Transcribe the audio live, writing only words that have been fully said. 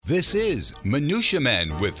This is Minutia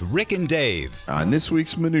Men with Rick and Dave. On this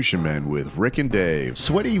week's Minutia Men with Rick and Dave.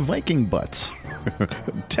 Sweaty Viking butts.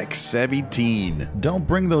 Tech-savvy teen. Don't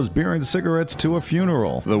bring those beer and cigarettes to a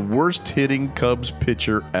funeral. The worst-hitting Cubs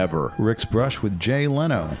pitcher ever. Rick's brush with Jay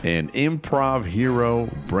Leno. And improv hero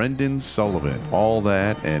Brendan Sullivan. All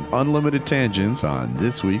that and unlimited tangents on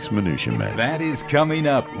this week's Minutia Men. That is coming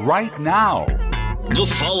up right now. The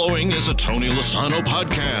following is a Tony Lasano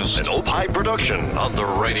podcast, an Opie production on the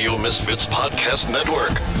Radio Misfits Podcast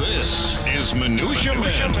Network. This is Minutia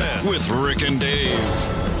Men with Rick and Dave.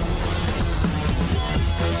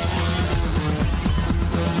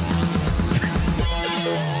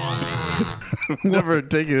 I've never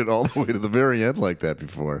taken it all the way to the very end like that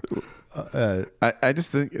before. I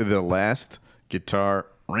just think the last guitar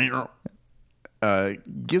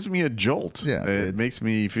gives me a jolt. Yeah, it makes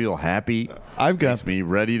me feel happy. Makes me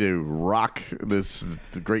ready to rock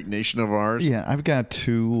the great nation of ours. Yeah, I've got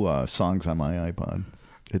two songs on my iPod.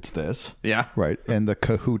 It's this. Yeah. Right. And the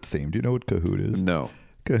Kahoot theme. Do you know what Kahoot is? No.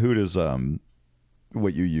 Kahoot is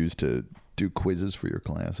what you use to do quizzes for your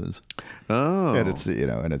classes. Oh. And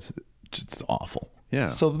it's just awful. Yeah.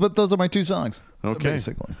 So, but those are my two songs. Okay.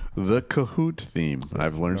 Basically. The Kahoot theme.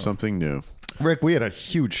 I've learned something new. Rick, we had a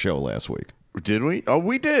huge show last week. Did we? Oh,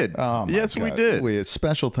 we did. Oh, my yes, God. we did. We had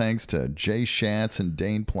special thanks to Jay Schatz and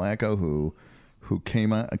Dane Placco who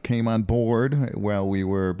came on board while we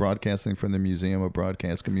were broadcasting from the Museum of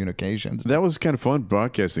Broadcast Communications. That was kind of fun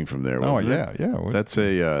broadcasting from there. Wasn't it? Yeah. That's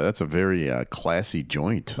a very classy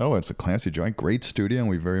joint. Oh, it's a classy joint, great studio, and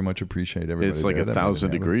we very much appreciate everybody. It's like there.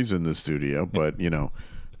 1,000 degrees in the studio, but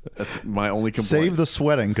that's my only complaint. Save the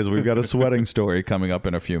sweating because we've got a sweating story coming up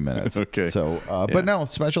in a few minutes. Okay. So, but no,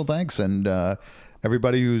 special thanks, and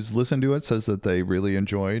everybody who's listened to it says that they really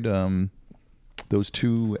enjoyed those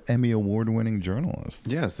two Emmy Award-winning journalists.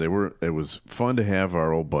 Yes, they were. It was fun to have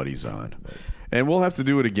our old buddies on, and we'll have to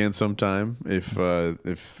do it again sometime if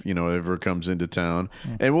ever comes into town,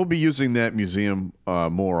 and we'll be using that museum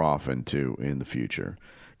more often too in the future,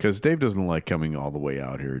 because Dave doesn't like coming all the way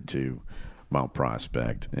out here to Mount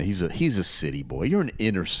Prospect. He's a city boy. You're an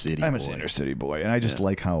inner city boy. I'm an inner city boy, and I just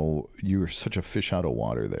like how you're such a fish out of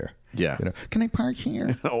water there. Yeah. Can I park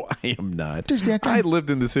here? No, I am not. Does that guy, I lived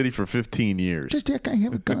in the city for 15 years. Does that guy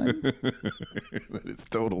have a gun? That is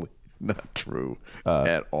totally not true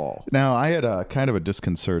at all. Now, I had a kind of a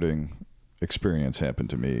disconcerting experience happen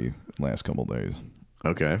to me last couple of days.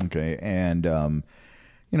 Okay. Okay, and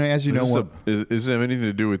as you know, does this have anything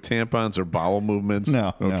to do with tampons or bowel movements?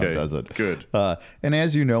 No, okay. no, it doesn't. Good. And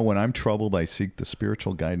as you know, when I'm troubled, I seek the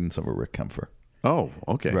spiritual guidance of a Rick Kempfer. Oh,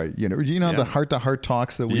 okay. Right. The heart-to-heart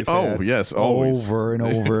talks that we've had. Oh, yes, always. Over and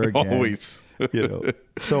over again. Always.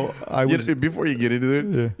 So I was... before you get into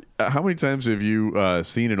it, how many times have you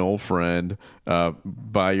seen an old friend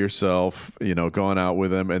by yourself, gone out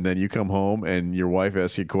with him, and then you come home and your wife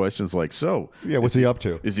asks you questions like, what's he up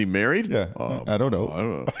to? Is he married? Yeah. I don't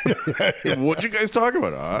know. What'd you guys talk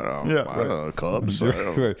about? I don't know. Yeah, I don't know. Cubs.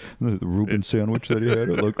 Right. The Reuben sandwich that he had,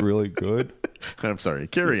 it looked really good. I'm sorry.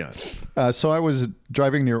 Carry on. So I was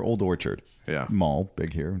driving near Old Orchard Mall,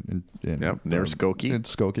 big here. Near Skokie. In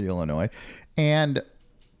Skokie, Illinois. And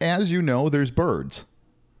as you know, there's birds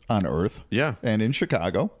on Earth. Yeah. And in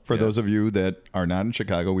Chicago, for those of you that are not in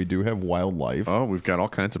Chicago, we do have wildlife. Oh, we've got all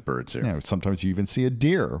kinds of birds here. Yeah, sometimes you even see a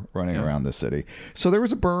deer running around the city. So there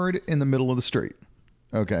was a bird in the middle of the street.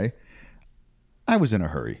 Okay. I was in a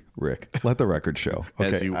hurry, Rick. Let the record show.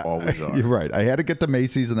 Okay. As you always are. You're right. I had to get to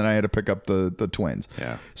Macy's and then I had to pick up the twins.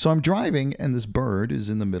 Yeah. So I'm driving and this bird is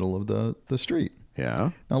in the middle of the street.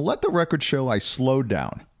 Yeah. Now let the record show I slowed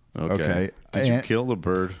down. Okay. Did you kill the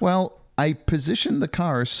bird? Well, I positioned the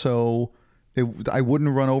car so I wouldn't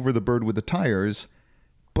run over the bird with the tires,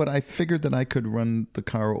 but I figured that I could run the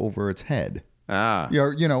car over its head. Ah.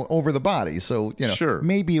 Over the body. So, sure.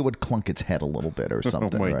 Maybe it would clunk its head a little bit or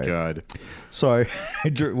something. Oh, my right? God. So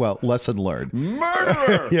lesson learned.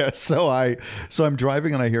 Murderer! Yeah. So I'm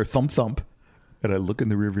driving and I hear thump, thump. And I look in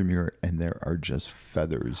the rearview mirror, and there are just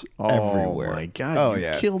feathers everywhere. Oh my God! Oh you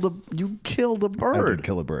killed a bird. I did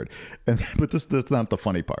kill a bird, but that's not the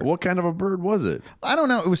funny part. What kind of a bird was it? I don't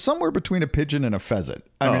know. It was somewhere between a pigeon and a pheasant.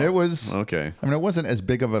 I mean, it was okay. I mean, it wasn't as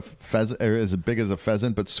big of a pheasant, or as big as a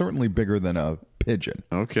pheasant, but certainly bigger than a pigeon.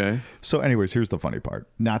 Okay. So, anyways, here's the funny part.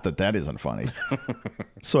 Not that isn't funny.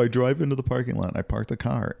 So I drive into the parking lot, and I park the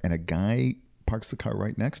car, and a guy parks the car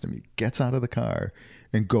right next to me, gets out of the car,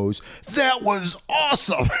 and goes, "That was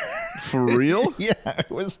awesome." For real? Yeah, it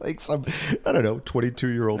was like some,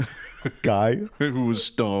 22-year-old guy who was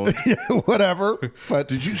stoned. Yeah, whatever. But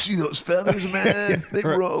did you see those feathers, man? They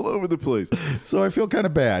were all over the place. So I feel kind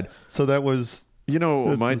of bad. So that was You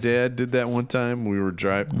know, my dad did that one time. We were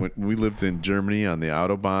driving. We lived in Germany on the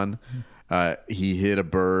Autobahn. He hit a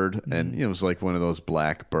bird, and it was like one of those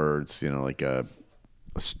black birds, like a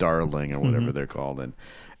starling or whatever they're called.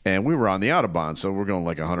 And we were on the Autobahn, so we're going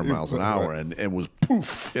like 100 miles an hour, and it was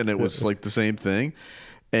poof, and it was like the same thing.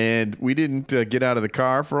 And we didn't get out of the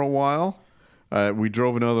car for a while. We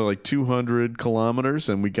drove another like 200 kilometers,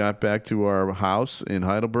 and we got back to our house in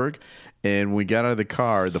Heidelberg. And when we got out of the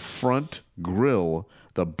car, the front grill,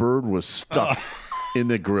 the bird was stuck in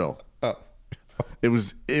the grill. It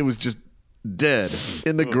was just dead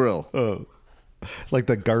in the grill. Like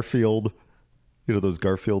the Garfield, those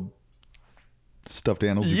Garfield stuffed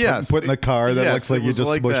animals you Yes. put in the car that Yes, looks like it you was just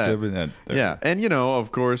like smushed that. everything. Yeah, and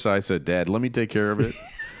of course, I said, "Dad, let me take care of it."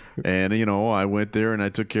 And I went there and I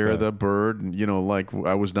took care of the bird. And, like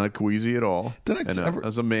I was not queasy at all. I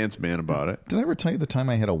was a man's man about it. Did I ever tell you the time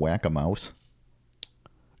I had a whack-a-mouse?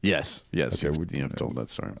 Yes. Okay, You've told that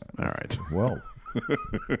story. All right. Well,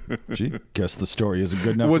 gee, guess the story isn't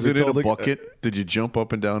good enough. Was to be it in a told bucket? Did you jump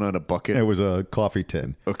up and down on a bucket? It was a coffee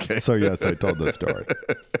tin. Okay. So yes, I told the story.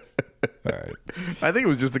 All right. I think it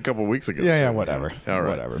was just a couple weeks ago. Yeah, whatever. All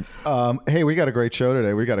right. Whatever. Hey, we got a great show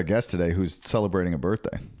today. We got a guest today who's celebrating a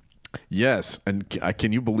birthday. Yes, and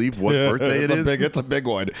can you believe what birthday it is? It's a big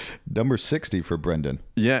one. Number 60 for Brendan.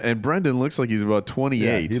 Yeah, and Brendan looks like he's about 28.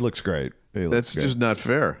 Yeah, he looks great. That's just not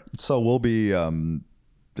fair. So we'll be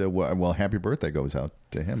happy birthday goes out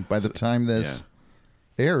to him. By the time this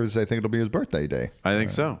airs, I think it'll be his birthday day. I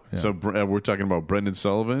think so. Yeah. So we're talking about Brendan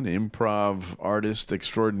Sullivan, improv artist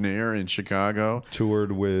extraordinaire in Chicago.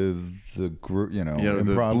 Toured with the group, improv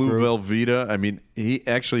the Blue group. Velveeta. I mean,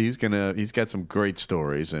 he's got some great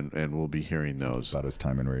stories, and we'll be hearing those About his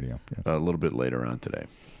time in radio. Yeah. a little bit later on today.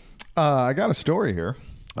 I got a story here.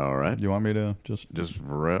 All right. You want me to just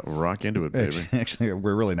rock into it, baby. Actually,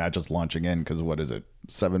 we're really not just launching in because what is it?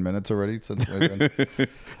 7 minutes already since we've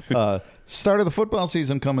been start of the football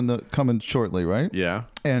season coming shortly, right? Yeah.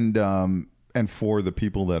 And for the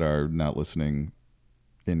people that are not listening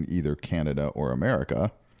in either Canada or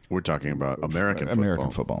America, we're talking about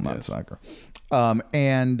American football, not soccer.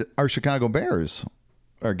 And our Chicago Bears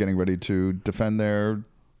are getting ready to defend their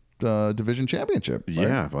division championship. Right?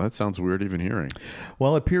 Yeah, well, that sounds weird even hearing.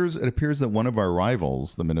 Well, it appears that one of our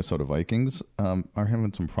rivals, the Minnesota Vikings, are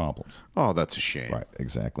having some problems. Oh, that's a shame. Right,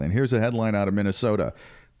 exactly. And here's a headline out of Minnesota.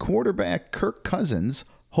 Quarterback Kirk Cousins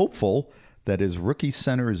hopeful that his rookie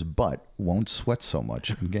center's butt won't sweat so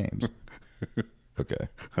much in games. Okay.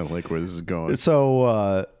 I like where this is going.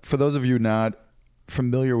 So for those of you not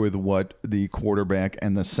familiar with what the quarterback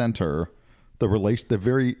and the center, the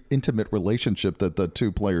very intimate relationship that the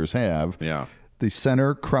two players have. Yeah. The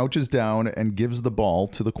center crouches down and gives the ball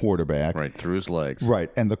to the quarterback. Right, through his legs.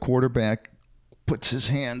 Right. And the quarterback puts his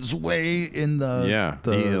hands way in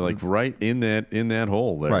right in that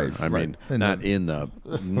hole there. Right. I mean, not in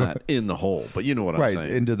the hole, but you know what I'm saying. Right,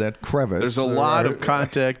 into that crevice. There's a lot of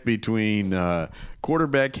contact between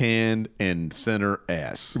quarterback hand and center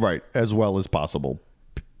ass. Right, as well as possible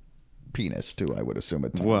penis too, I would assume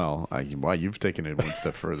at times. Well, you've taken it one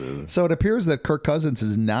step further. So it appears that Kirk Cousins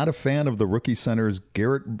is not a fan of the rookie center's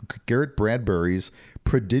Garrett Bradbury's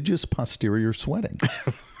prodigious posterior sweating.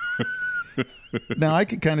 Now, I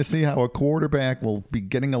could kind of see how a quarterback will be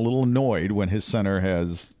getting a little annoyed when his center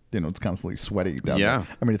has, it's constantly sweaty down there.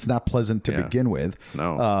 I mean, it's not pleasant to begin with.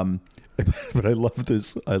 No. But I love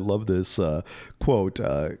this. Quote.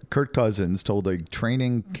 Kirk Cousins told a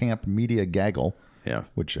training camp media gaggle. Yeah.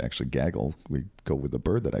 Which actually gaggle, we go with the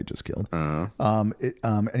bird that I just killed. Uh-huh.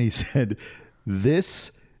 And he said,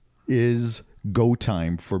 "This is go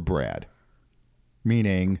time for Brad,"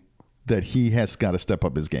 meaning that he has got to step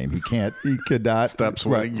up his game. He could not stop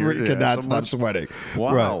sweating. Right, he could not stop sweating.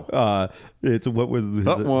 Wow. Right. It's what was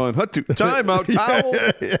hut one, hut two, time out,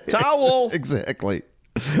 towel. Exactly.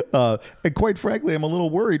 And quite frankly, I'm a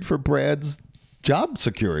little worried for Brad's job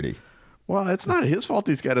security. Well, it's not his fault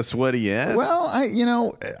he's got a sweaty ass. Well,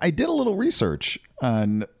 I did a little research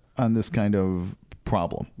on this kind of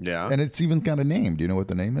problem. Yeah. And it's even got a name. Do you know what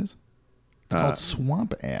the name is? It's called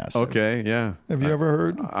swamp ass. Okay, yeah. Have you ever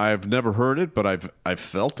heard? I've never heard it, but I've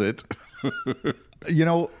felt it.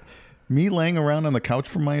 Me laying around on the couch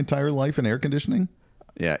for my entire life in air conditioning.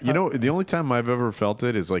 Yeah, the only time I've ever felt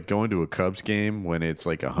it is like going to a Cubs game when it's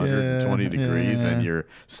like 120 degrees and you're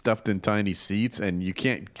stuffed in tiny seats and you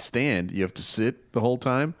can't stand. You have to sit the whole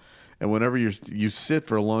time. and whenever you sit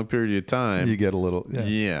for a long period of time, You get a little.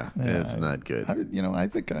 it's not good. I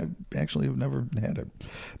think I actually have never had it.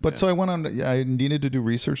 But so I went on. I needed to do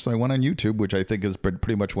research, so I went on YouTube, which I think is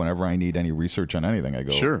pretty much whenever I need any research on anything, I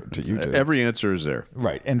go to YouTube. Every answer is there.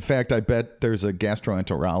 Right. In fact, I bet there's a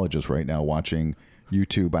gastroenterologist right now watching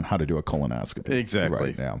YouTube on how to do a colonoscopy. Exactly.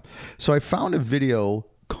 Right now. So I found a video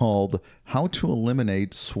called "How to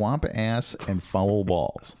Eliminate Swamp Ass and Foul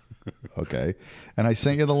Balls." Okay, and I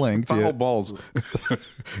sent you the link. Foul balls.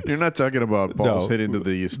 You're not talking about balls hit into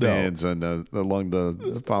the stands and along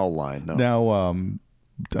the foul line. No. Now,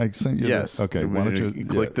 I sent you. Yes. Okay. Why don't you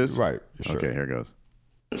click this? Right. Sure. Okay. Here goes.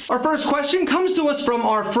 Our first question comes to us from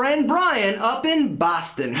our friend Brian up in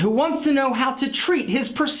Boston, who wants to know how to treat his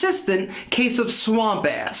persistent case of swamp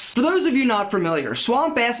ass. For those of you not familiar,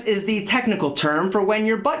 swamp ass is the technical term for when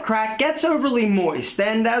your butt crack gets overly moist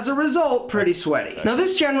and, as a result, pretty sweaty. Now,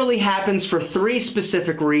 this generally happens for 3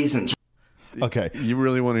 specific reasons. Okay. You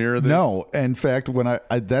really want to hear this? No. In fact, when I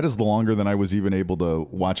that is longer than I was even able to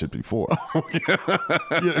watch it before.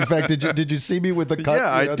 In fact, did you see me with the cut?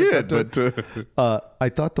 Yeah, I did. But I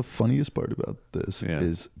thought the funniest part about this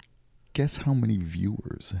is, guess how many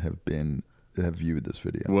viewers have viewed this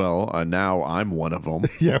video? well, now I'm one of them.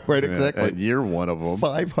 Yeah, right. Exactly. And you're one of them.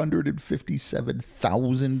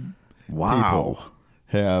 557,000 Wow. people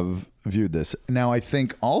have viewed this. Now, I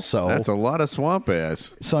think also That's a lot of swamp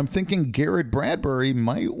ass. So I'm thinking Garrett Bradbury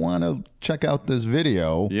might want to check out this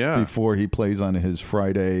video before he plays on his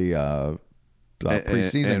Friday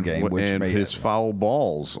preseason game, which and may his foul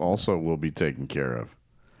balls also will be taken care of.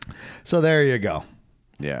 So there you go.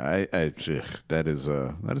 Yeah, that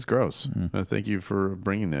is gross. Thank you for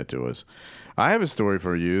bringing that to us. I have a story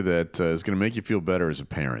for you that is going to make you feel better as a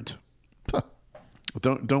parent.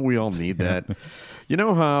 Don't we all need that? You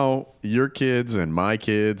know how your kids and my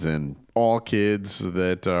kids and all kids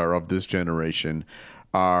that are of this generation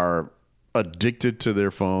are addicted to their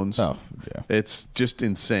phones? Oh, yeah. It's just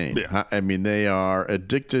insane. Yeah. I mean, they are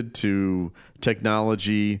addicted to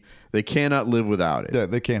technology. They cannot live without it. Yeah,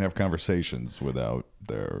 they can't have conversations without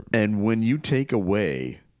their... And when you take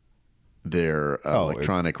away their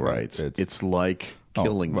electronic rights, it's it's like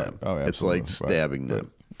killing right. them. Oh, it's absolutely. like stabbing them.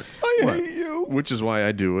 I hate you. Which is why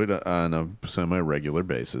I do it on a semi-regular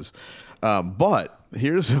basis. But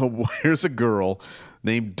here's a girl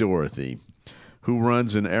named Dorothy who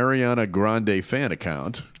runs an Ariana Grande fan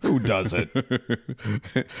account. Who does it?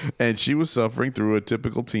 And she was suffering through a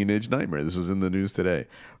typical teenage nightmare. This is in the news today.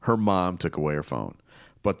 Her mom took away her phone.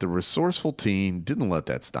 But the resourceful teen didn't let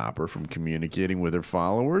that stop her from communicating with her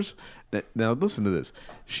followers. Now listen to this.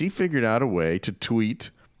 She figured out a way to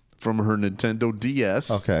tweet from her Nintendo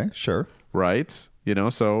DS. Okay, sure. Right? You know,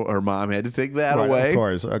 so her mom had to take that away. Of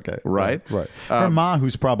course, okay. Right? Her mom,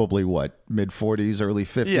 who's probably, mid-40s, early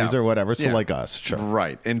 50s or whatever, so like us, sure.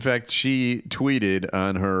 Right. In fact, she tweeted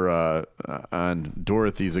on her on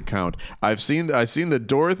Dorothy's account, I've seen that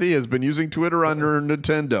Dorothy has been using Twitter on her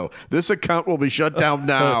Nintendo. This account will be shut down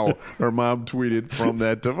now. Her mom tweeted from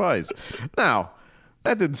that device. Now,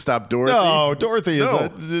 that didn't stop Dorothy. No, Dorothy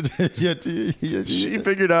is She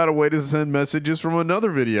figured out a way to send messages from another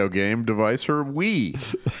video game device, her Wii.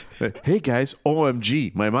 Hey, guys,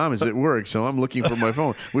 OMG, my mom is at work, so I'm looking for my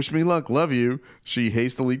phone. Wish me luck, love you. She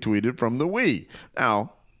hastily tweeted from the Wii.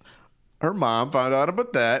 Now, her mom found out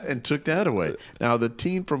about that and took that away. Now, the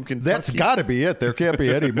teen from Kentucky... That's got to be it. There can't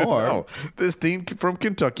be any more. No, this teen from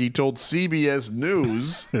Kentucky told CBS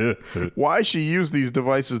News why she used these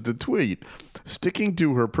devices to tweet. Sticking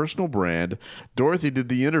to her personal brand, Dorothy did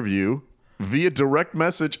the interview via direct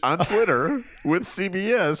message on Twitter with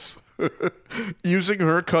CBS using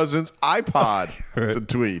her cousin's iPod to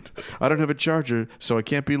tweet. I don't have a charger, so I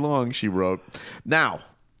can't be long, she wrote. Now,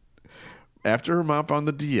 after her mom found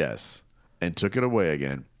the DS and took it away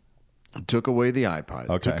again, took away the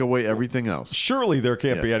iPod, took away everything else. Surely there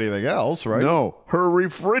can't be anything else, right? No, her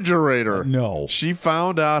refrigerator. No. She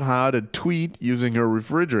found out how to tweet using her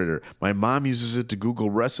refrigerator. My mom uses it to Google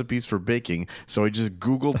recipes for baking, so I just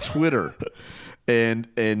Googled Twitter.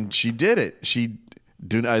 and she did it.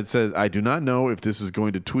 It says, I do not know if this is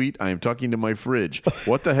going to tweet. I am talking to my fridge.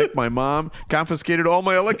 What the heck? My mom confiscated all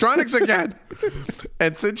my electronics again.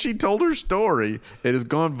 And since she told her story, it has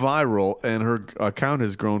gone viral, and her account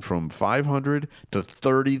has grown from 500 to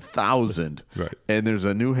 30,000. Right. And there's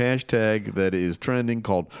a new hashtag that is trending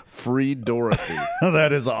called Free Dorothy.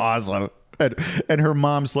 That is awesome. And her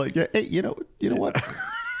mom's like, yeah, hey, you know what?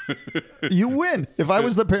 You win. If I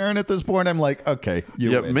was the parent at this point, I'm like, okay,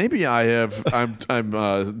 you win. Maybe I'm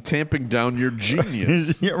tamping down your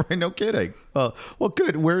genius. Yeah, right. No kidding. Well,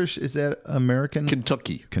 good. Where is that? American?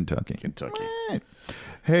 Kentucky. Kentucky. Kentucky. Right.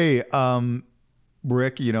 Hey,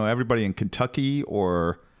 Rick, everybody in Kentucky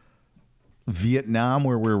or Vietnam,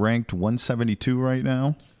 where we're ranked 172 right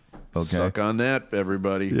now. Okay. Suck on that,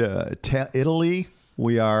 everybody. Yeah. Italy,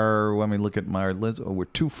 we are, let me look at my list. We're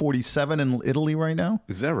 247 in Italy right now.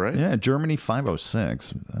 Is that right? Yeah. Germany,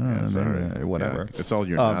 506. I don't know, Sorry. whatever. Yeah, it's all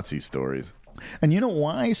your Nazi stories. And you know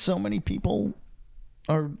why so many people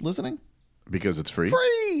are listening? Because it's free?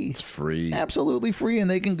 Free. It's free. Absolutely free. And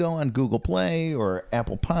they can go on Google Play or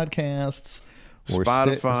Apple Podcasts or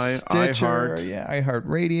Spotify, Stitcher,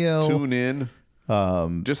 iHeartRadio. Tune in.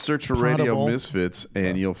 Just search for Potable. Radio Misfits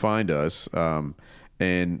and you'll find us.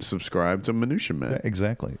 And subscribe to Minutia Men.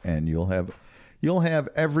 Exactly. And you'll have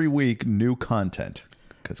every week new content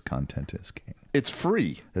because content is king. It's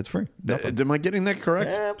free. It's free. Nothing. Am I getting that correct?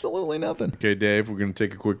 Absolutely nothing. Okay, Dave, we're going to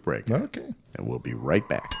take a quick break. Okay. And we'll be right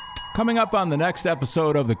back. Coming up on the next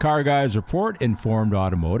episode of the Car Guys Report, Informed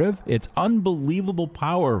Automotive, it's unbelievable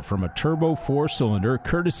power from a turbo 4-cylinder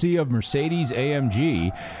courtesy of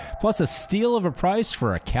Mercedes-AMG, plus a steal of a price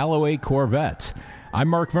for a Callaway Corvette. I'm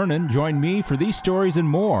Mark Vernon. Join me for these stories and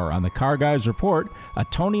more on the Car Guys Report, a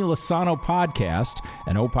Tony Lasano podcast,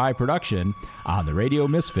 an Opie production on the Radio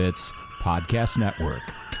Misfits Podcast Network.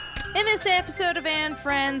 In this episode of And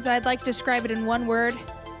Friends, I'd like to describe it in one word: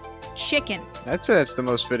 chicken. I'd say that's the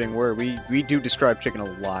most fitting word. We do describe chicken a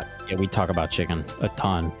lot. Yeah, we talk about chicken a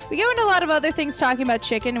ton. We go into a lot of other things talking about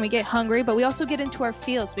chicken, and we get hungry, but we also get into our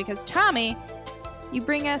feels because, Tommy, you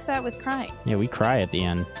bring us out with crying. Yeah, we cry at the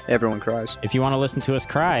end. Everyone cries. If you want to listen to us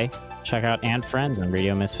cry, check out And Friends on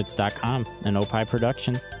RadioMisfits.com. An Opie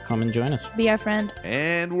production. Come and join us. Be our friend.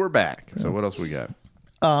 And we're back. So what else we got?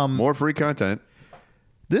 More free content.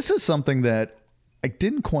 This is something that I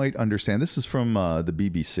didn't quite understand. This is from the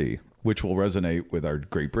BBC, which will resonate with our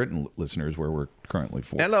Great Britain listeners, where we're currently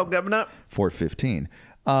Hello, Governor. 415.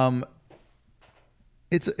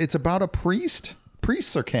 It's about a priest.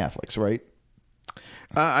 Priests are Catholics, right?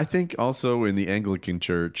 I think also in the Anglican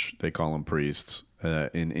Church, they call them priests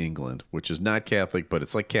in England, which is not Catholic, but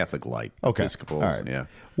it's like Catholic light. Okay. Episcopal. All right. Yeah.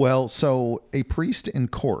 Well, so a priest in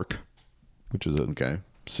Cork, which is a Okay.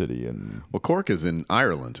 city in... Well, Cork is in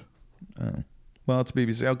Ireland. Well, it's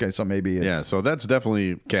BBC. Okay, so maybe it's... Yeah, so that's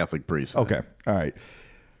definitely Catholic priest. then. Okay. All right.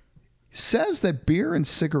 Says that beer and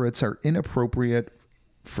cigarettes are inappropriate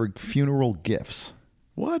for funeral gifts.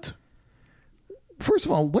 What? First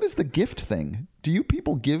of all, what is the gift thing? Do you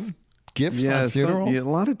people give gifts on funerals? A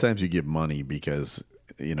lot of times you give money because,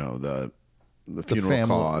 the funeral family-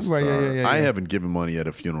 costs. Right, yeah. I haven't given money at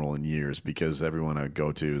a funeral in years because everyone I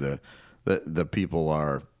go to, the people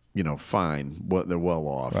are, fine. They're well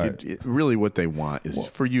off. Right. Really what they want is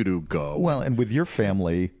for you to go. Well, and with your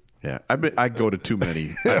family... Yeah, I go to too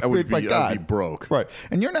many. I would My be, God. I'd be broke. Right.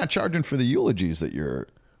 And you're not charging for the eulogies that you're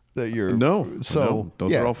No,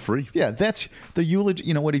 those are all free. Yeah, that's the eulogy.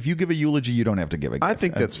 You know what? If you give a eulogy, you don't have to give a gift. I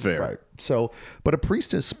think that's fair. Right. So, but a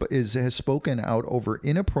priest has spoken out over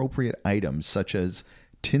inappropriate items such as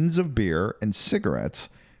tins of beer and cigarettes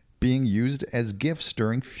being used as gifts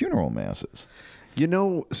during funeral masses.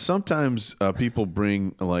 Sometimes people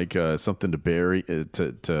bring like something to bury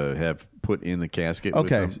to have put in the casket.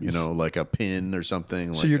 Okay. With them, like a pin or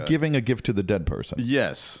something. So you're giving a gift to the dead person.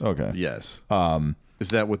 Yes. Okay. Yes. Is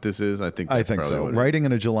that what this is? I think so. What it is. Writing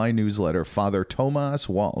in a July newsletter, Father Tomas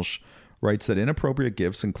Walsh writes that inappropriate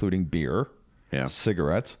gifts, including beer,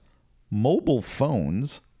 cigarettes, mobile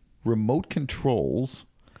phones, remote controls,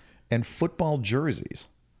 and football jerseys.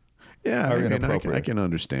 Yeah, are I inappropriate. can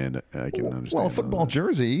understand it. Well, a football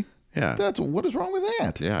jersey. Yeah. What is wrong with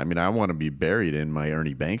that? Yeah, I want to be buried in my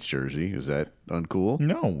Ernie Banks jersey. Is that uncool?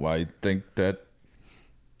 No, I think that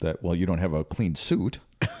well, you don't have a clean suit.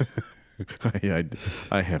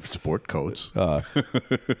 I have sport coats.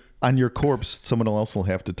 On your corpse, someone else will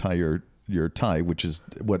have to tie your tie, which is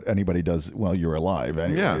what anybody does while you're alive.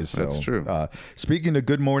 Anyways, Yeah, that's true. Speaking of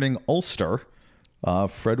Good Morning Ulster,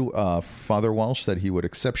 Father Walsh said he would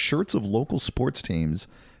accept shirts of local sports teams,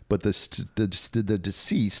 but the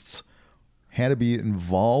deceased had to be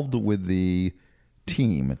involved with the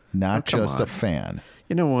team, not just a fan.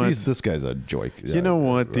 You know what? This guy's a joke. You know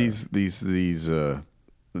what? These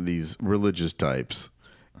religious types.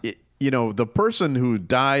 The person who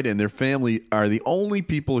died and their family are the only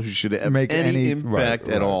people who should have any impact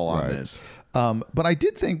at all on this. But I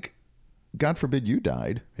did think, God forbid you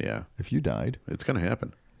died. Yeah. If you died. It's going to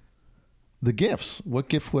happen. The gifts. What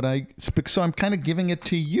gift would I... So I'm kind of giving it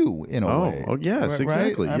to you in a way. Oh, yes, right?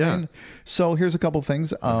 exactly. I yeah. mean, so here's a couple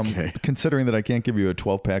things. Okay. Considering that I can't give you a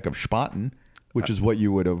 12-pack of Spaten, which is what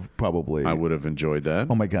you would have probably... I would have enjoyed that.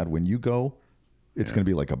 Oh, my God. When you go, it's going to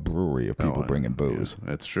be like a brewery of people bringing booze. Yeah,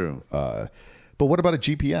 that's true. But But what about a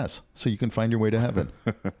GPS so you can find your way to heaven?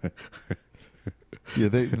 Yeah,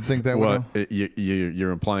 they think that Well, would. you're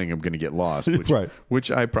implying I'm going to get lost, which, Right. which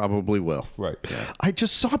I probably will. Right. I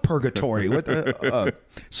just saw Purgatory. What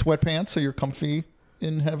sweatpants so you're comfy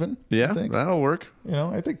in heaven? Yeah, I think. that'll work.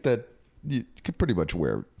 I think that you could pretty much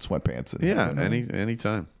wear sweatpants. In Yeah, heaven. any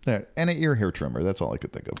time. Yeah, and an ear hair trimmer. That's all I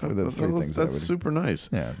could think of. The three things That's I would. super nice.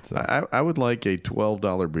 Yeah, so- I would like a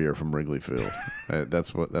 $12 beer from Wrigley Field.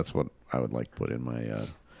 That's what I would like to put in my.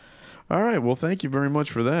 All right. Well, thank you very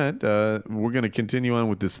much for that. We're going to continue on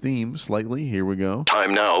with this theme slightly. Here we go.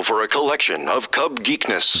 Time now for a collection of Cub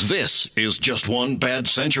geekness. This is Just One Bad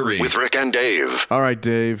Century with Rick and Dave. All right,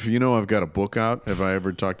 Dave. I've got a book out. Have I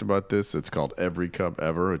ever talked about this? It's called Every Cub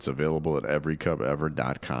Ever. It's available at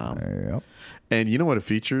everycubever.com. Yep. And you know what it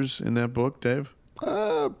features in that book, Dave?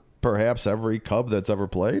 Perhaps every Cub that's ever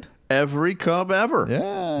played. Every Cub ever.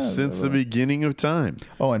 Yeah. Since the beginning of time.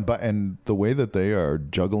 Oh, and the way that they are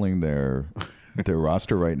juggling their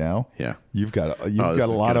roster right now. Yeah. You've got a This lot is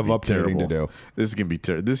of gonna updating be terrible. to do. This is going to be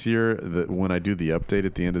terrible. This year, when I do the update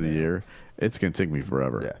at the end of the year, it's going to take me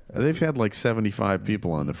forever. Yeah. They've had like 75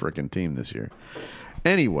 people on the frickin' team this year.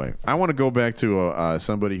 Anyway, I want to go back to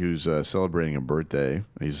somebody who's celebrating a birthday.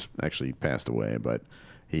 He's actually passed away, but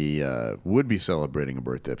he would be celebrating a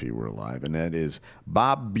birthday if he were alive, and that is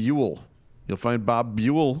Bob Buell. You'll find Bob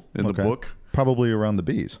Buell in the book. Probably around the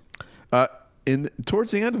bees.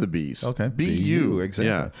 Towards the end of the Bees. Okay. BU.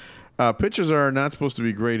 Exactly. Yeah. Pitchers are not supposed to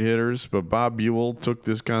be great hitters, but Bob Buell took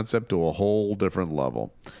this concept to a whole different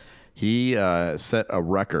level. He set a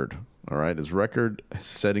record. All right. His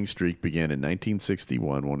record-setting streak began in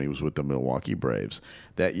 1961 when he was with the Milwaukee Braves.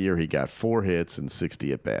 That year, he got 4 hits and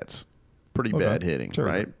 60 at-bats. Pretty bad hitting, Sure.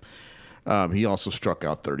 right? He also struck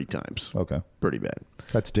out 30 times. Okay. Pretty bad.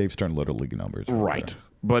 That's Dave Stern Little League numbers. Right. there.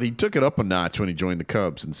 But he took it up a notch when he joined the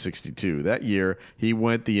Cubs in 62. That year, he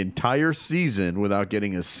went the entire season without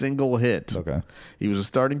getting a single hit. Okay. He was a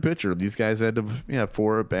starting pitcher. These guys had to have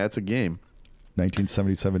 4 at-bats a game.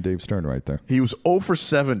 1977 Dave Stern right there. He was 0 for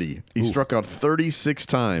 70. He struck out 36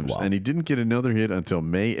 times, and he didn't get another hit until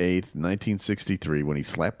May 8th, 1963, when he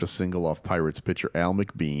slapped a single off Pirates pitcher Al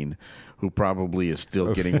McBean, who probably is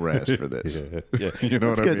still getting rest for this. Yeah. You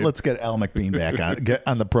know what I mean? Let's get Al McBean back get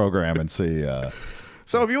on the program and see.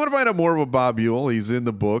 So if you want to find out more about Bob Buell, he's in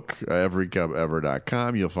the book,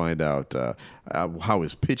 everycubever.com. You'll find out how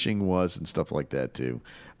his pitching was and stuff like that, too.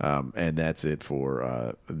 And that's it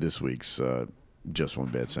for this week's Just One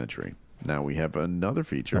Bad Century. Now we have another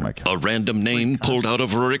feature. Oh my God. A random name pulled out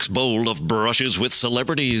of Rick's bowl of brushes with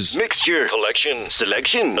celebrities. Mixture, collection,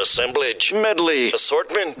 selection, assemblage, medley,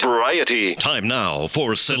 assortment, variety. Time now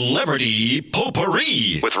for Celebrity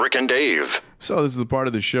Potpourri with Rick and Dave. So this is the part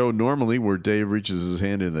of the show normally where Dave reaches his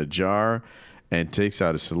hand in the jar and takes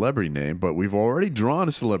out a celebrity name, but we've already drawn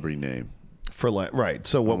a celebrity name. Right.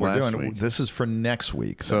 So what we're Last doing, week. this is for next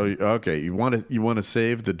week. So okay, you want to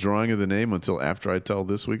save the drawing of the name until after I tell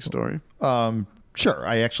this week's story? Sure.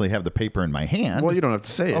 I actually have the paper in my hand. Well, you don't have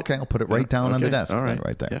to say it. Okay, I'll put it right down on the Okay, desk. all right.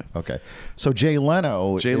 Right there. Yeah. Okay. So Jay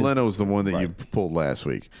Leno. Jay Leno is the one that you Right. pulled last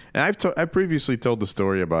week. And I previously told the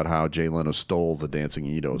story about how Jay Leno stole the Dancing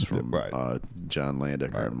Edos from Right. John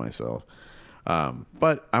Landecker and myself.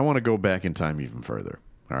 But I want to go back in time even further.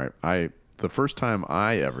 All right. The first time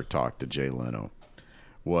I ever talked to Jay Leno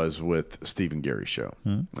was with Steve and Gary's show.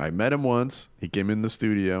 I met him once. He came in the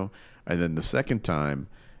studio. And then the second time,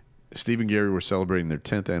 Steve and Gary were celebrating their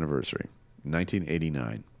 10th anniversary,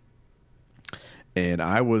 1989. And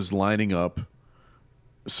I was lining up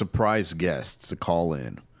surprise guests to call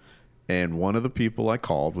in. And one of the people I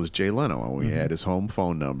called was Jay Leno. And we had his home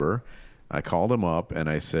phone number. I called him up and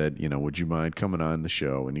I said, would you mind coming on the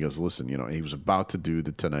show? And he goes, listen, he was about to do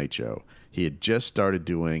the Tonight Show. He had just started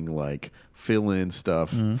doing like fill-in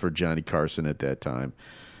stuff for Johnny Carson at that time.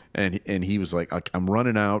 And he was like, I'm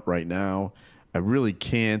running out right now. I really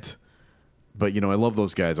can't. But, I love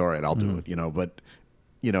those guys. All right, I'll do it, But,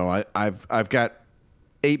 I've got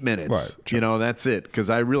 8 minutes. Right, sure. That's it. Because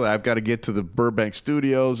I've got to get to the Burbank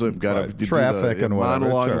studios. I've got to do Traffic the and whatever.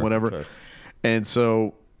 monologue Sure, and whatever. sure. And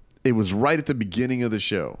so it was right at the beginning of the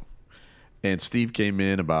show. And Steve came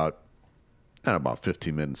in about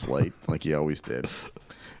 15 minutes late, like he always did.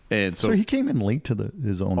 And so he came in late to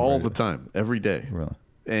his own all radio. the time, every day. Really?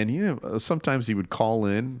 And sometimes he would call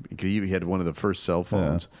in. He had one of the first cell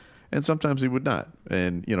phones, and sometimes he would not.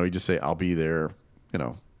 And he'd just say, "I'll be there,"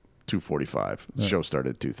 2:45. The show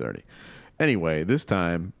started at 2:30. Anyway, this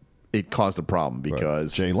time it caused a problem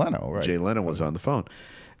because Jay Leno, right? Jay Leno was on the phone,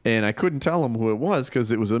 and I couldn't tell him who it was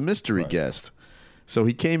because it was a mystery guest. So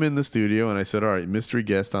he came in the studio, and I said, "All right, mystery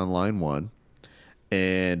guest on line 1."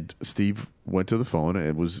 and Steve went to the phone, and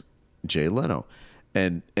it was Jay Leno.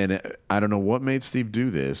 And I don't know what made Steve do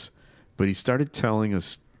this, but he started telling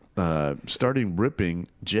us, starting ripping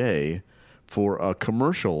Jay for a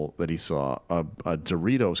commercial that he saw, a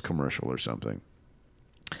Doritos commercial or something.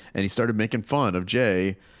 And he started making fun of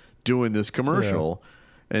Jay doing this commercial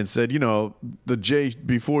and said, the Jay,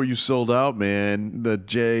 before you sold out, man, that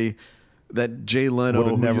Jay Leno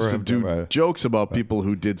who never used to do jokes about people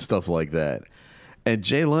who did stuff like that. And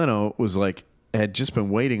Jay Leno was like, had just been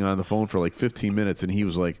waiting on the phone for like 15 minutes, and he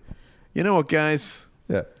was like, you know what, guys?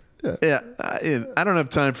 I don't have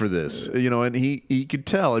time for this. And he could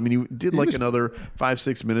tell. I mean, he did another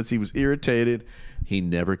 5-6 minutes. He was irritated. He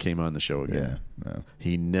never came on the show again. Yeah, no.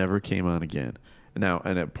 He never came on again. Now,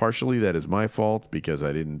 and partially that is my fault because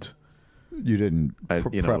I didn't. You didn't.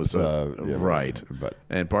 Right. But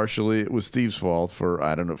and partially it was Steve's fault for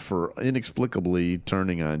inexplicably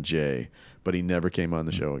turning on Jay, but he never came on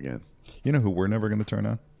the show again. You know who we're never going to turn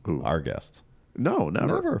on? Who? Our guests. No,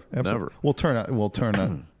 never. Absolutely. Never. We'll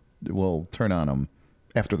turn on them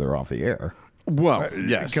after they're off the air. Well,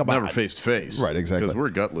 yes, never on. face to face. Right, exactly. Because we're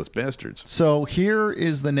gutless bastards. So here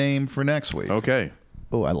is the name for next week. Okay.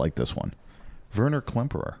 Oh, I like this one. Werner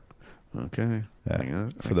Klemperer. Okay.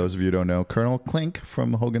 For those of you who don't know, Colonel Klink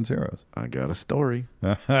from Hogan's Heroes. I got a story.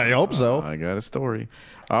 I hope so. I got a story.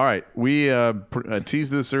 All right. We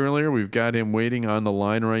teased this earlier. We've got him waiting on the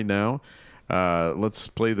line right now. Let's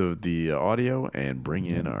play the audio and bring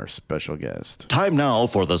in our special guest. Time now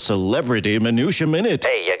for the Celebrity Minutia Minute.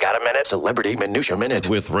 Hey, you got a minute? Celebrity Minutia Minute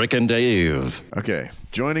with Rick and Dave. Okay.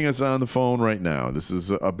 Joining us on the phone right now. This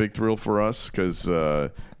is a big thrill for us because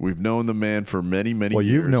we've known the man for many, many years. Well,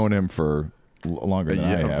 you've known him for longer than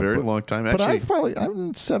I have. A very long time. Actually, but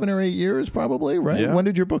I'm 7 or 8 years probably, right? Yeah. When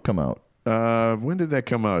did your book come out? When did that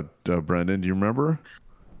come out, Brendan? Do you remember?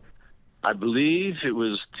 I believe it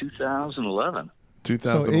was 2011.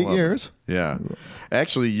 2011. So 8 years. Yeah.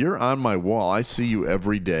 Actually, you're on my wall. I see you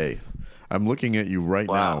every day. I'm looking at you right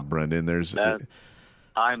now, Brendan.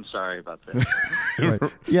 I'm sorry about that.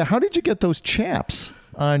 Right. Yeah. How did you get those chaps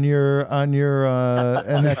on your and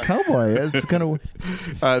that cowboy? It's kind of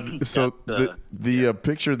the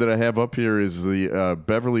picture that I have up here is the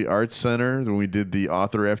Beverly Arts Center when we did the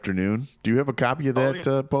author afternoon. Do you have a copy of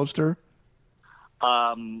that poster?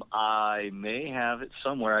 I may have it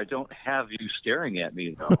somewhere. I don't have you staring at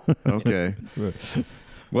me, though. Okay.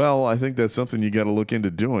 Well, I think that's something you got to look into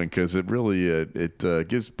doing because it really puts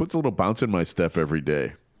a little bounce in my step every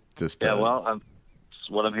day. That's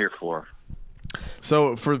what I'm here for.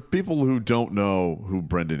 So, for people who don't know who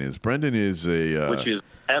Brendan is which is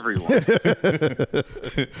everyone.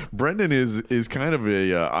 Brendan is kind of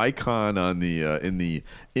a icon on the in the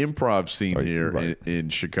improv scene here in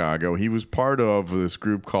Chicago. He was part of this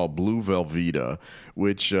group called Blue Velveeta,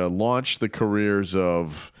 which launched the careers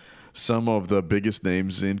of some of the biggest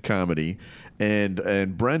names in comedy.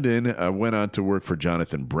 And Brendan went on to work for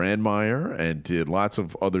Jonathan Brandmeier and did lots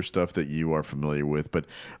of other stuff that you are familiar with. But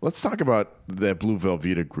let's talk about that Blue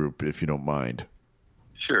Velveeta group, if you don't mind.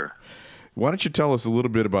 Sure. Why don't you tell us a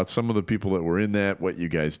little bit about some of the people that were in that, what you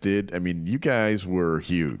guys did? I mean, you guys were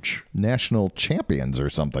huge. National champions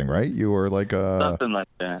or something, right? You were like something like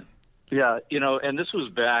that. Yeah, and this was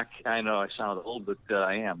back, I know I sound old, but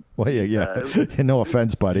I am. Well, yeah. No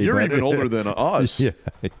offense, buddy. You're even older than us. Yeah.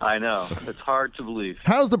 I know. It's hard to believe.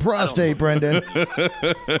 How's the prostate, Brendan?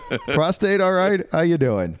 Prostate all right? How you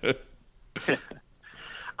doing?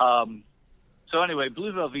 So anyway,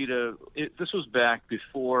 Blue Velveeta, this was back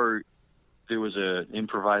before there was an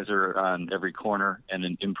improviser on every corner and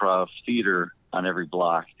an improv theater on every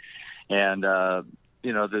block. And,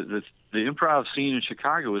 the improv scene in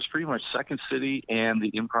Chicago was pretty much Second City and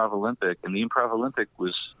the Improv Olympic. And the Improv Olympic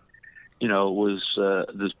was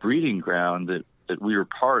this breeding ground that we were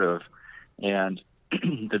part of. And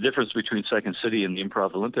the difference between Second City and the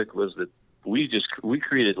Improv Olympic was that we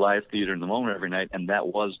created live theater in the moment every night, and that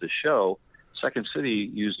was the show. Second City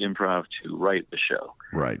used improv to write the show.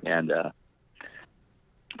 Right. And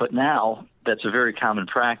but now that's a very common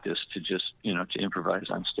practice to just to improvise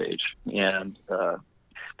on stage. And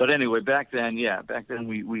but anyway, back then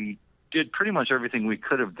we did pretty much everything we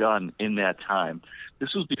could have done in that time.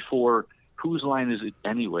 This was before Whose Line Is It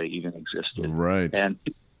Anyway even existed. Right. And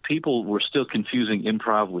people were still confusing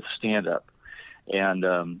improv with stand-up.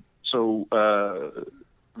 And so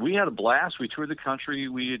we had a blast. We toured the country.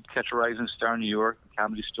 We did Catch a Rising Star in New York,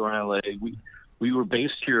 Comedy Store in L.A. We were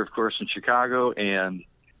based here, of course, in Chicago, and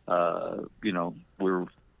we were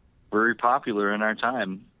very popular in our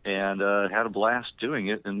time and had a blast doing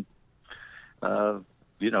it. And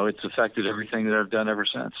it's affected everything that I've done ever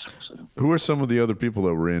since. So. Who are some of the other people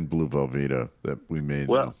that were in Blue Velveeta that we made?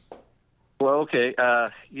 Well, okay.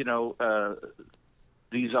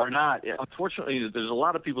 These are not. Unfortunately, there's a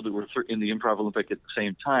lot of people that were in the Improv Olympic at the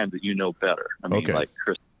same time that better. I mean, okay.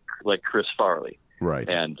 like Chris Farley, right,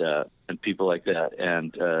 and people like that,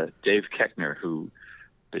 and Dave Koechner, who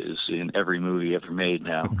is in every movie ever made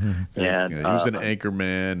now. And he was in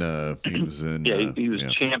Anchorman. He was in. He was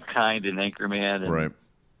Champ Kind in Anchorman. And, right.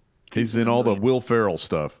 He's in all the Will Ferrell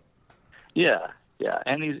stuff. Yeah,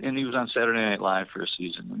 and he was on Saturday Night Live for a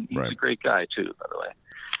season. And he's a great guy too, by the way.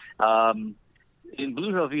 In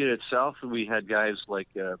Blue Velveeta itself, we had guys like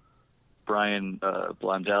Brian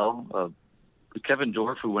Blondell, Kevin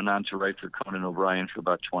Dorff, who went on to write for Conan O'Brien for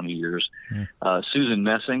about 20 years, Susan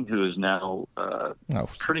Messing, who is now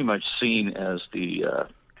pretty much seen as the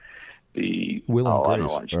Will and Grace, I don't know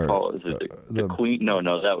what you call it, the queen.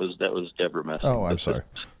 No, that was Deborah Messing. Oh, I'm sorry.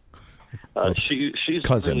 She's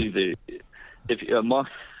cousin. Really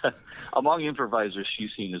among improvisers, she's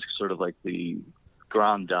seen as sort of like the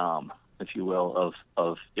grande dame, if you will,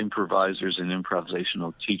 of improvisers and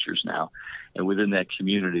improvisational teachers now. And within that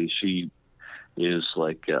community, she is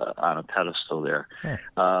like on a pedestal there.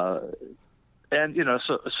 And,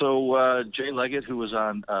 so Jay Leggett, who was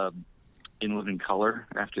on In Living Color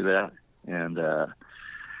after that, and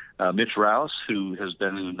Mitch Rouse, who has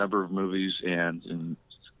been in a number of movies and in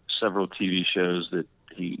several TV shows that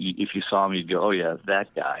if you saw him, you'd go, oh, yeah,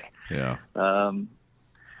 that guy. Yeah. And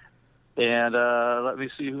let me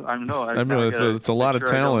see who I know. It's a lot of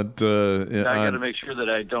talent. I got to make sure that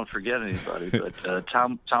I don't forget anybody. But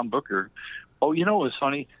Tom Booker. Oh, what was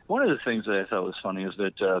funny? One of the things that I thought was funny is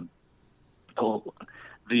that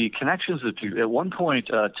the connections that people. At one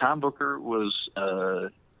point, Tom Booker was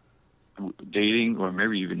dating or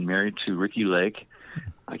maybe even married to Ricky Lake.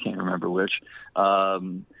 I can't remember which.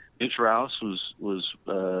 Mitch Rouse was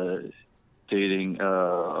dating.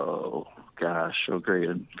 Great!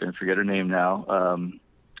 I'm going to forget her name now.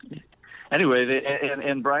 Anyway,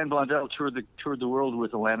 and Brian Blondell toured the world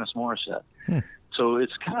with Alanis Morissette. So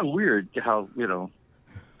it's kind of weird how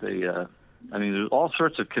they. There's all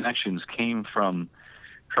sorts of connections came from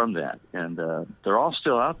that, and they're all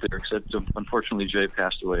still out there. Except unfortunately, Jay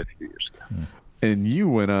passed away a few years ago. And you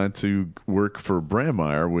went on to work for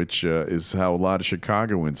Brandmeier, which is how a lot of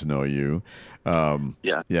Chicagoans know you.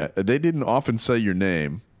 Yeah. They didn't often say your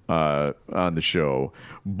name on the show,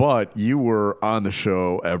 but you were on the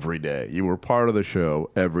show every day. You were part of the show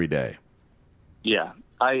every day. Yeah.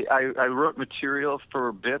 I wrote material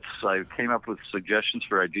for bits. I came up with suggestions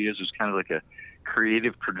for ideas. It was kind of like a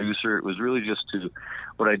creative producer. It was really just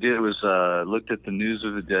what I did was looked at the news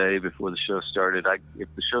of the day before the show started. If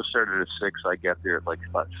the show started at 6, I got there at like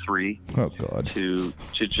about 3. Oh God! To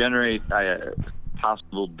generate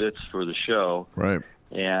possible bits for the show, right?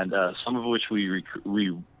 And some of which we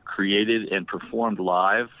created and performed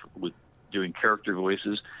live with doing character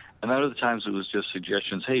voices. And other times it was just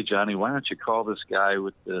suggestions. Hey, Johnny, why don't you call this guy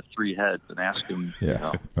with the 3 heads and ask him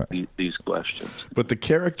these questions? But the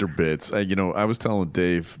character bits, I was telling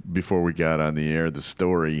Dave before we got on the air the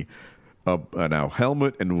story of now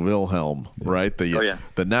Helmut and Wilhelm, right? The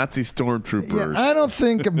Nazi stormtroopers. Yeah, I don't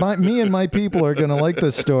think me and my people are going to like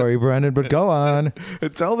this story, Brendan, but go on.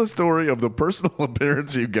 Tell the story of the personal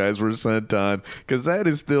appearance you guys were sent on, because that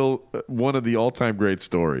is still one of the all-time great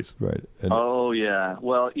stories. Right. Oh, yeah.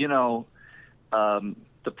 Well, the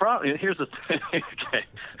problem, here's the thing. Okay.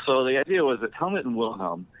 So the idea was that Helmut and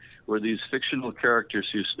Wilhelm were these fictional characters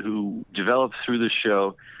who developed through the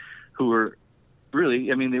show, who were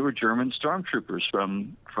really, they were German stormtroopers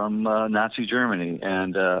from Nazi Germany.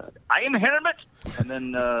 And I am Helmut. And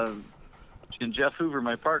then and Jeff Hoover,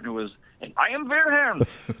 my partner, was, and I am Wilhelm.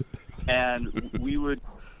 And we would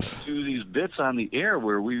do these bits on the air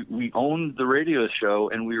where we owned the radio show,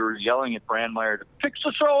 and we were yelling at Brandmeier to fix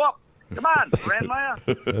the show up. Come on,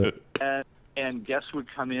 Brandmeier. And guests would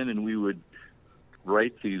come in, and we would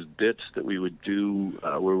write these bits that we would do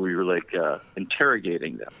where we were like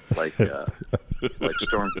interrogating them, like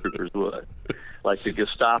stormtroopers would, like the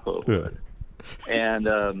Gestapo would.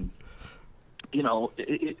 And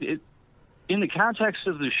it in the context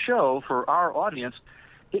of the show for our audience,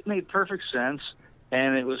 it made perfect sense,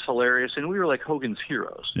 and it was hilarious, and we were like Hogan's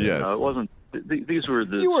heroes. Yes, it wasn't. These were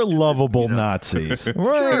the. You were lovable Nazis,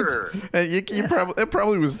 right? Sure. And it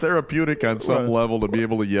probably was therapeutic on some level to be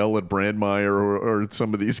able to yell at Brandmeier or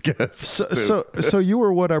some of these guys. So you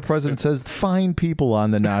were what our president says, fine people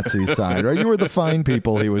on the Nazi side, right? You were the fine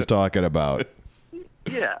people he was talking about.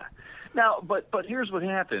 Yeah. Now, but here's what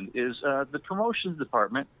happened: is the promotions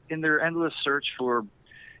department, in their endless search for,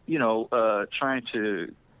 trying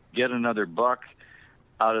to get another buck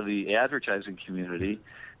out of the advertising community,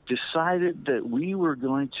 decided that we were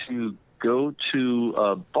going to go to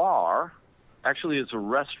a bar. Actually, it's a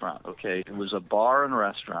restaurant, okay? It was a bar and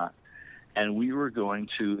restaurant, and we were going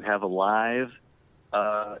to have a live,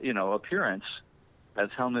 appearance as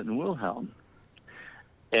Helmut and Wilhelm.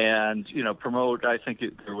 And, promote, I think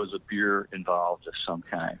there was a beer involved of some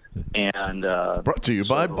kind. And brought to you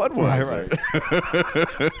by Budweiser.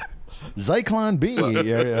 Right. Zyklon B.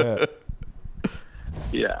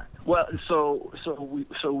 Yeah. Well, so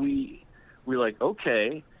we're like,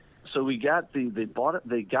 okay. So we got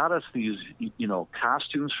they got us these,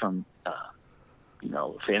 costumes from,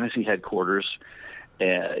 Fantasy Headquarters,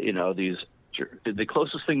 these. The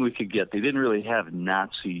closest thing we could get, they didn't really have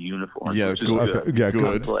Nazi uniforms. Yeah,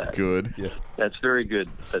 good. Yeah. That's very good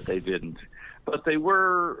that they didn't. But they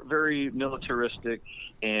were very militaristic,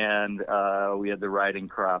 and we had the riding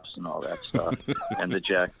crops and all that stuff, and the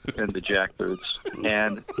jack boots,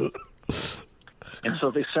 and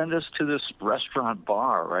so they send us to this restaurant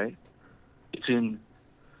bar, right? It's in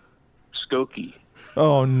Skokie.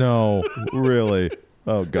 Oh no, really?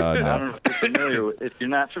 Oh God! No. I don't know if you're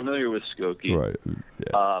not familiar with Skokie, right?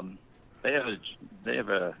 Yeah. They have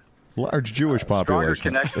a large Jewish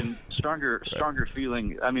population, stronger connection, stronger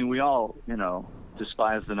feeling. I mean, we all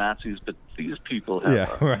despise the Nazis, but these people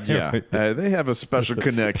have they have a special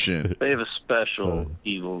connection. They have a special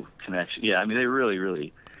evil connection. Yeah, I mean, they really,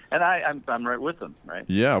 really. And I'm right with them, right?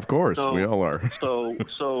 Yeah, of course, we all are.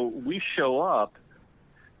 So we show up,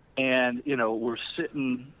 and we're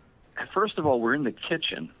sitting. First of all, we're in the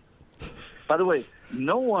kitchen. By the way,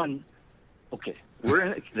 no one. Okay,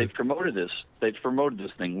 they promoted this. They promoted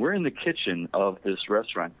this thing. We're in the kitchen of this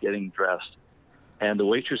restaurant, getting dressed, and the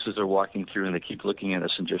waitresses are walking through, and they keep looking at us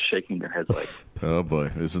and just shaking their heads like, "Oh boy,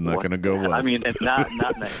 this is not going to go well." I mean, and not in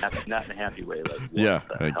a happy way. Like, what the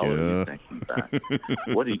hell are you thinking about?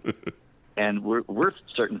 What do you? And we're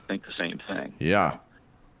starting to think the same thing. Yeah.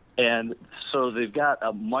 And so they've got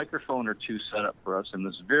a microphone or two set up for us in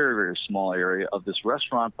this very, very small area of this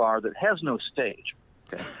restaurant bar that has no stage.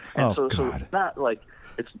 Okay. And so it's not like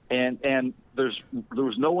it's and there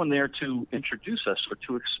was no one there to introduce us or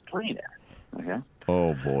to explain it. Okay.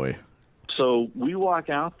 Oh boy. So we walk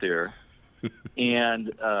out there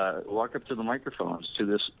and walk up to the microphones to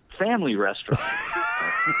this family restaurant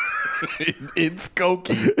in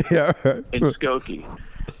Skokie. Yeah. In Skokie.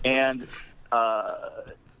 And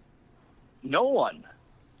no one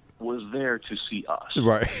was there to see us.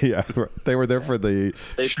 Right, yeah. Right. They were there for the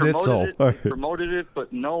schnitzel. They promoted it,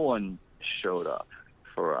 but no one showed up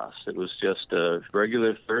for us. It was just a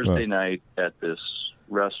regular Thursday night at this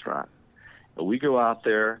restaurant. But we go out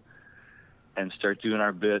there and start doing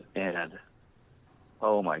our bit, and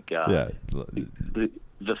oh my God. Yeah.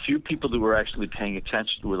 The few people that were actually paying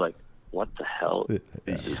attention were like, what the hell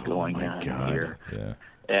is going on here? Yeah.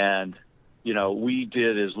 And we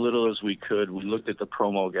did as little as we could. We looked at the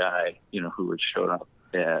promo guy, who had showed up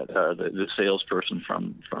at the salesperson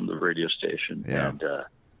from the radio station, and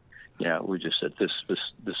we just said this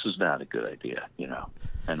is not a good idea,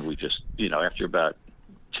 And we just, after about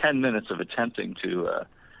 10 minutes of attempting to,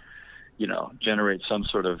 generate some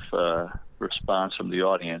sort of response from the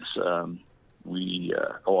audience,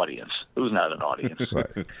 audience. It was not an audience.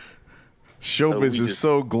 Right. Showbiz is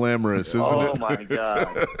so glamorous, isn't it? Oh my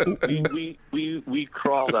God! we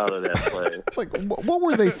crawled out of that place. Like, what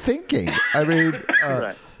were they thinking? I mean,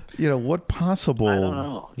 right. What possible? I don't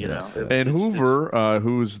know. And Hoover,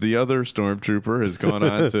 who's the other stormtrooper, has gone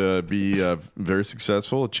on to be very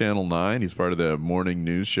successful at Channel 9. He's part of the morning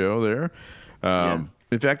news show there.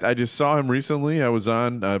 In fact, I just saw him recently. I was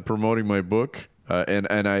on promoting my book,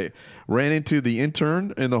 and I ran into the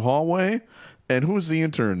intern in the hallway. And who's the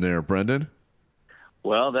intern there, Brendan?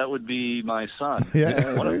 Well, that would be my son.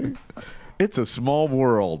 Yeah. It's a small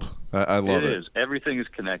world. I love it. It is. Everything is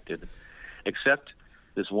connected, except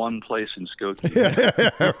this one place in Skokie.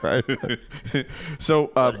 Right. So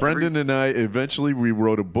Brendan and I, eventually we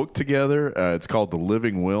wrote a book together. It's called The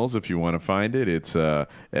Living Wills, if you want to find it. It's at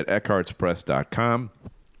eckhartspress.com.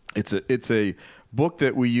 It's a book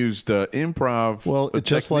that we used improv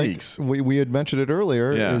just techniques. Like we had mentioned it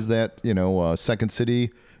earlier, is that Second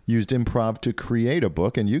City used improv to create a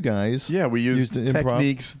book, and you guys we used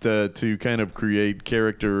techniques to kind of create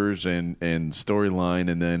characters and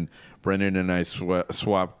storyline, and then Brendan and I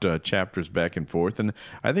swapped chapters back and forth, and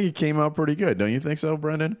I think it came out pretty good. Don't you think so,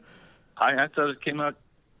 Brendan? I thought it came out.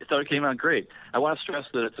 I thought it came out great. I want to stress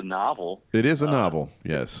that it's a novel. It is a novel,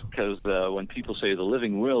 yes. Because when people say The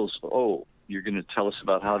Living Wills, you're going to tell us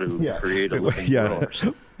about how to create a living will.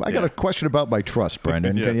 I got a question about my trust,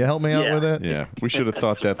 Brendan. Can you help me out with it? Yeah, we should have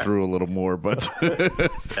thought that through a little more, but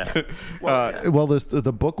well,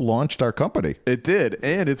 the book launched our company. It did,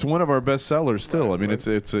 and it's one of our best sellers still. I mean,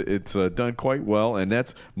 it's done quite well, and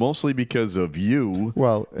that's mostly because of you.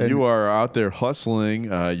 Well, you are out there hustling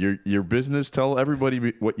your business. Tell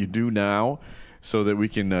everybody what you do now, so that we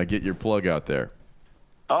can get your plug out there.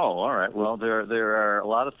 Oh, all right. Well, there are a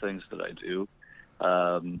lot of things that I do.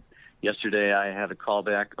 Yesterday, I had a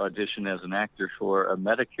callback audition as an actor for a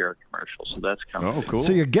Medicare commercial, so that's coming. Oh, cool.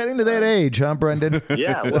 So you're getting to that age, huh, Brendan?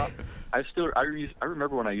 Yeah. Well, I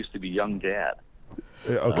remember when I used to be young dad.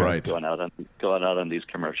 Okay. Right. Going out on these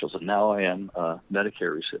commercials, and now I am a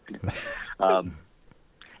Medicare recipient.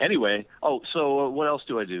 Anyway, so what else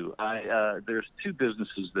do I do? There's two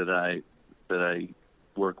businesses that I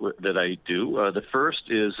work with that I do. The first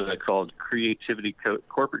is called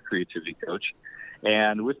Corporate Creativity Coach,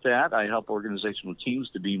 and with that, I help organizational teams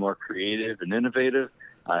to be more creative and innovative.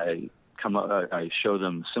 I show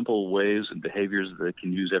them simple ways and behaviors that they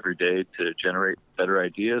can use every day to generate better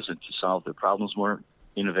ideas and to solve their problems more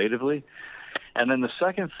innovatively. And then the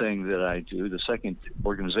second thing that I do, the second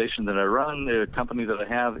organization that I run, the company that I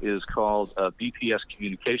have, is called BPS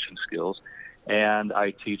Communication Skills. And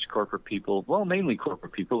I teach corporate people, well, mainly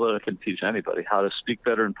corporate people, but I can teach anybody how to speak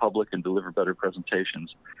better in public and deliver better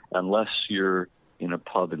presentations, unless you're in a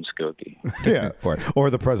pub in Skokie. Yeah,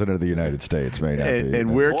 or the President of the United States may not be.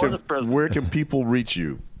 And where can people reach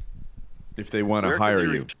you if they want to hire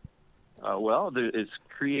you? Well, it's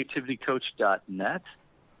creativitycoach.net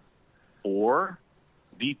or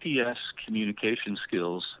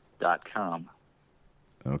bpscommunicationskills.com.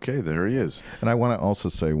 Okay, there he is. And I want to also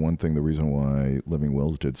say one thing, the reason why Living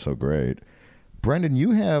Wills did so great. Brendan,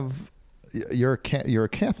 you're a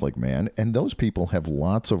Catholic man, and those people have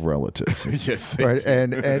lots of relatives. Yes, they right? do.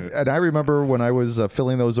 And I remember when I was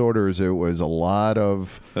filling those orders, it was a lot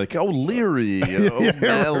of like O'Leary,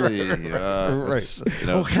 O'Malley, right.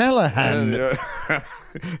 O'Callahan.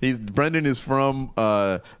 Brendan is from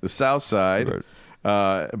the South Side. Right.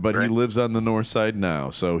 But he lives on the north side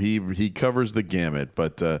now, so he covers the gamut.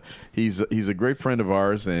 But he's a great friend of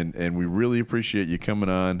ours, and we really appreciate you coming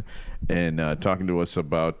on and talking to us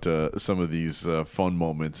about some of these fun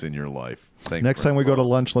moments in your life. Thanks. Next time we go to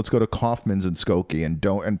lunch, let's go to Kaufman's in Skokie and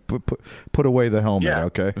put away the helmet.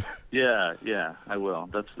 Okay. Yeah, I will.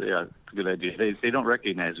 That's a good idea. They don't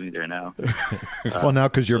recognize me there now. Well, now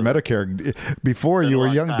because you're Medicare. Before you were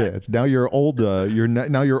young dad. Now you're old.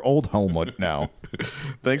 Now you're old helmet now.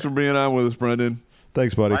 Thanks for being on with us, Brendan.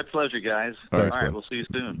 Thanks, buddy. My pleasure, guys. All right, we'll see you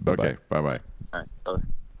soon. Bye-bye. Okay, bye-bye. All right, bye.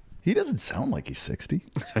 He doesn't sound like he's 60.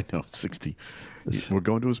 I know, 60. We're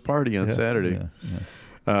going to his party on Saturday.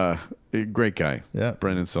 Great guy,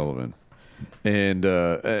 Brendan Sullivan. And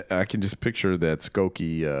I can just picture that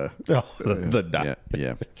Skokie. Yeah.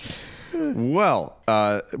 Well,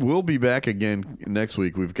 we'll be back again next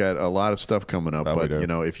week. We've got a lot of stuff coming up. But,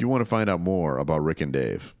 if you want to find out more about Rick and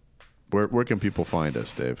Dave, where can people find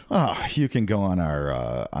us, Dave? You can go on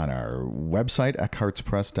our website,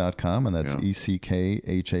 eckhartzpress.com, and that's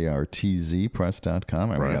ECKHARTZ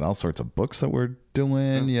press.com. And we got all sorts of books that we're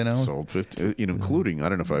doing, Sold 50, including, I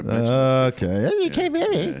don't know if I've mentioned this.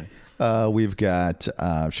 Okay. We've got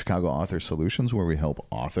Chicago Author Solutions, where we help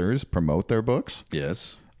authors promote their books.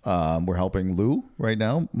 Yes. We're helping Lou right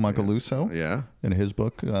now, Macaluso. Yeah. In his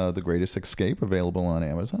book, The Greatest Escape, available on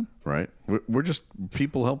Amazon. Right. We're just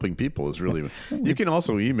people helping people is really. You can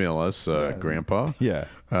also email us, Grandpa. Yeah.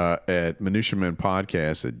 At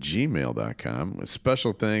minutia.podcast@gmail.com.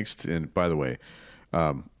 Special thanks to, and by the way,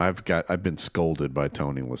 I've been scolded by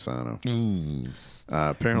Tony Lasano.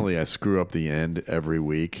 Apparently, I screw up the end every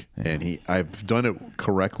week, and I've done it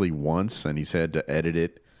correctly once, and he's had to edit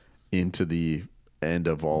it into the end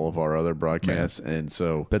of all of our other broadcasts. And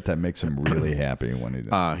so bet that makes him really happy when he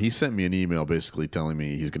does. He sent me an email basically telling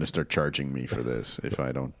me he's going to start charging me for this if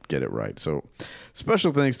I don't get it right. So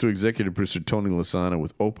special thanks to executive producer Tony Lasana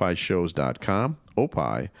with opishows.com.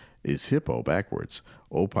 Opie is hippo backwards.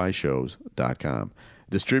 opishows.com.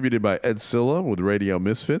 Distributed by Ed Silla with Radio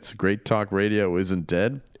Misfits. Great talk radio isn't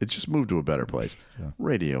dead. It just moved to a better place.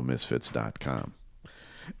 RadioMisfits.com.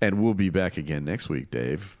 And we'll be back again next week,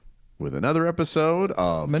 Dave, with another episode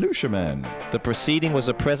of Minutia Men. The proceeding was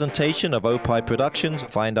a presentation of Opie Productions.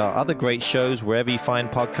 Find our other great shows wherever you find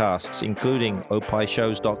podcasts, including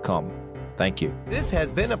opishows.com. Thank you. This has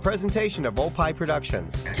been a presentation of Opie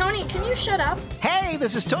Productions. Tony, can you shut up? Hey,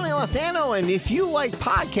 this is Tony Lasano, and if you like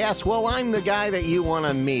podcasts, well, I'm the guy that you want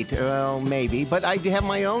to meet. Well, maybe, but I have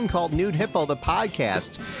my own called Nude Hippo, the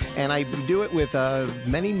podcast, and I do it with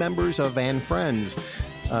many members of And Friends,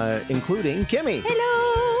 including Kimmy.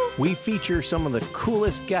 Hello. We feature some of the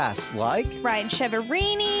coolest guests like Ryan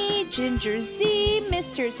Cheverini, Ginger Z,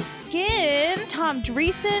 Mr. Skin, Tom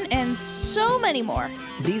Dreesen, and so many more.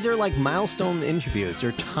 These are like milestone interviews.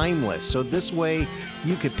 They're timeless, so this way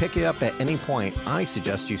you could pick it up at any point. I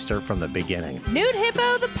suggest you start from the beginning. Nude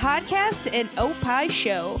Hippo, the podcast, and Opie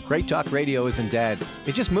Show. Great Talk Radio isn't dead.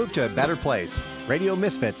 It just moved to a better place.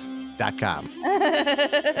 RadioMisfits.com.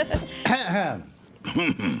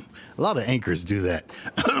 A lot of anchors do that.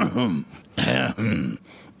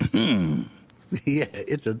 Yeah,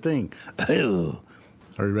 it's a thing. Are you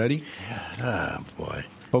ready? Ah, boy.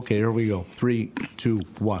 Okay, here we go. 3, 2,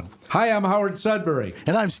 1. Hi, I'm Howard Sudbury.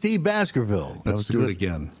 And I'm Steve Baskerville. Let's do it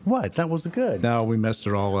again. What? That was good. No, we messed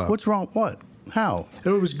it all up. What's wrong? What? How? It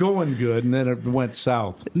was going good, and then it went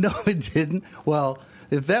south. No, it didn't. Well,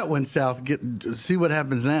 if that went south, see what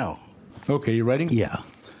happens now. Okay, you ready? Yeah.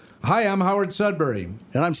 Hi, I'm Howard Sudbury.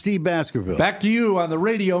 And I'm Steve Baskerville. Back to you on the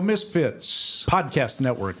Radio Misfits Podcast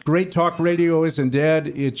Network. Great Talk Radio isn't dead.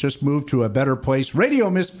 It just moved to a better place.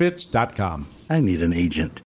 RadioMisfits.com. I need an agent.